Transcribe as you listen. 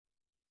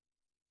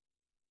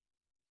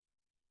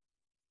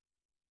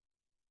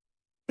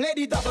Play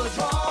the double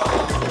draw.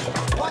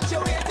 What you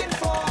waiting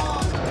for?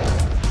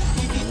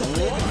 Easy to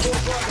play the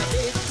double draw.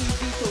 It's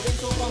easy to win,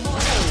 so come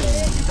on and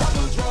play the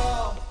double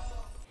draw.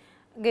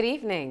 Good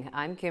evening,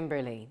 I'm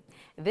Kimberly.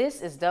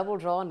 This is double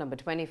draw number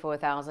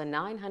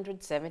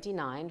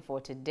 24,979 for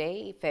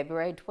today,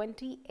 February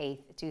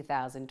 28th,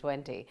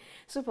 2020,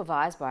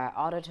 supervised by our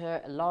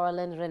auditor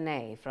Laurelyn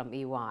Renee from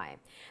EY.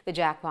 The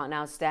jackpot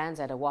now stands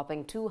at a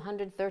whopping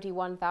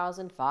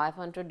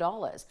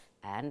 $231,500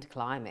 and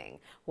climbing.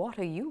 What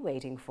are you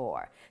waiting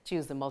for?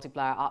 Choose the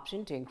multiplier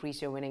option to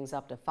increase your winnings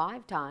up to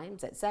 5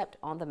 times, except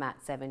on the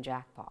Mat 7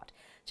 jackpot.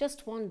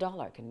 Just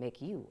 $1 can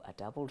make you a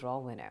double draw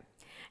winner.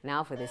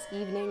 Now for this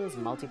evening's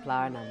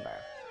multiplier number.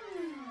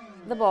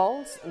 The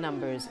balls,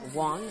 numbers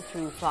 1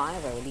 through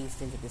 5, are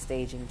released into the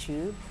staging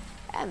tube,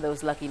 and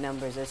those lucky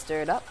numbers are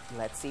stirred up.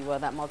 Let's see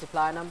what that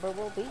multiplier number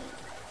will be.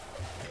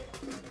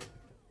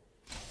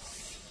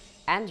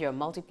 And your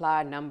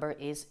multiplier number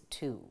is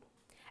 2.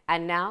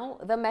 And now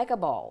the mega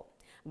ball.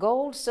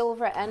 Gold,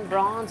 silver, and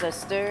bronze are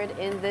stirred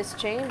in this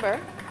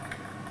chamber.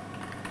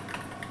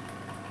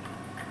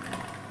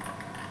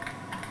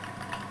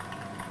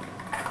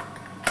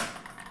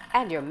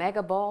 And your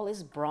mega ball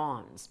is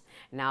bronze.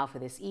 Now for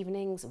this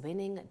evening's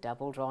winning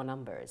double draw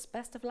numbers.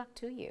 Best of luck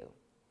to you.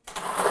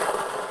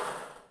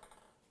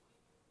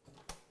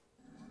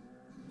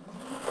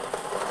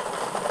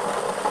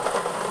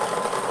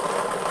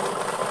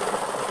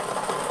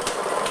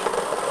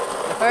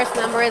 The first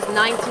number is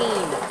 19.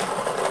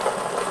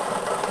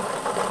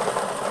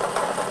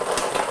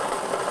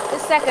 The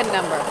second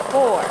number,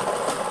 4.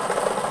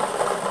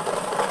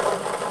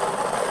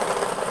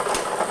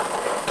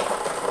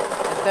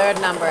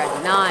 Third number,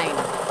 9.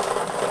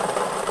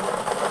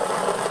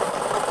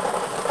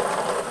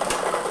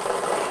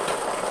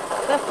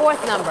 The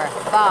fourth number,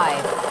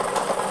 5.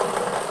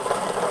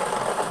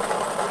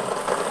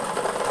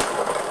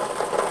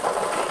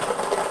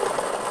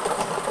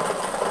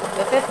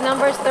 The fifth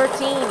number is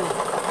 13.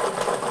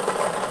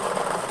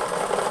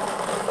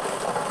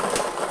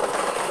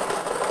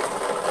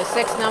 The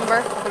sixth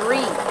number,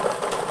 3.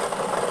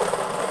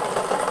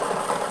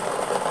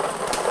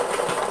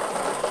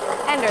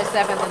 And our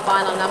seventh and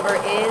final number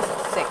is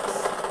 6.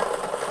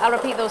 I'll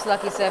repeat those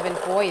lucky 7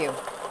 for you.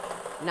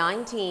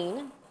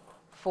 19,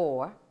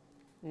 4,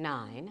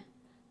 9,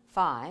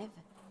 5,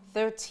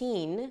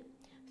 13,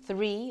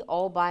 3,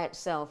 all by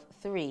itself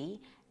 3,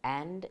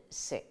 and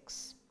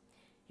 6.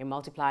 Your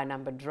multiplier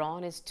number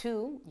drawn is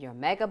 2. Your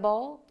mega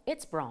ball,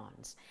 it's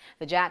bronze.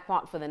 The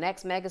jackpot for the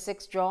next Mega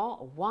 6 draw,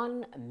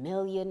 $1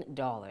 million.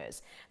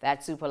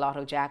 That Super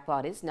Lotto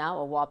jackpot is now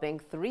a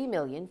whopping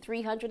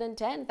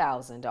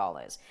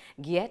 $3,310,000.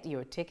 Get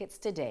your tickets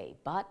today,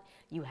 but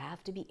you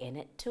have to be in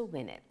it to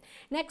win it.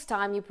 Next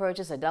time you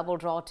purchase a double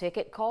draw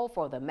ticket, call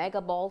for the mega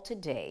ball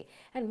today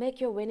and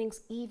make your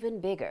winnings even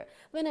bigger.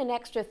 Win an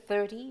extra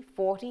 $30,000,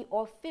 $40,000,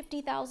 or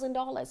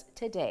 $50,000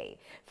 today.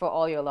 For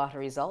all your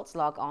lottery results,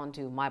 log on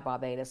to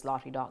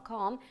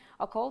mybarbadoslottery.com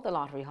or call the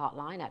lottery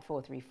hotline at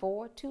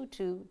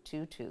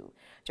 434-2222.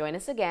 Join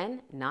us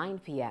again 9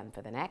 p.m.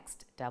 for the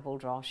next double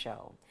draw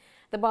show.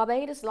 The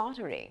Barbados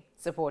Lottery,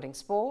 supporting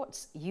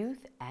sports,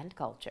 youth, and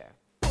culture.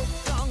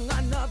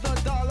 Another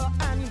dollar,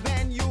 and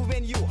when you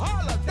win, you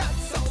holler.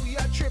 That's how you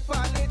triple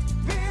it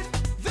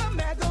with the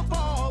mega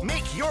ball.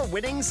 Make your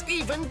winnings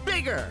even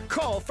bigger.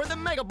 Call for the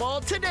mega ball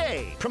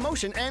today.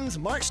 Promotion ends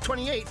March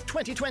 28,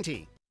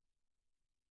 2020.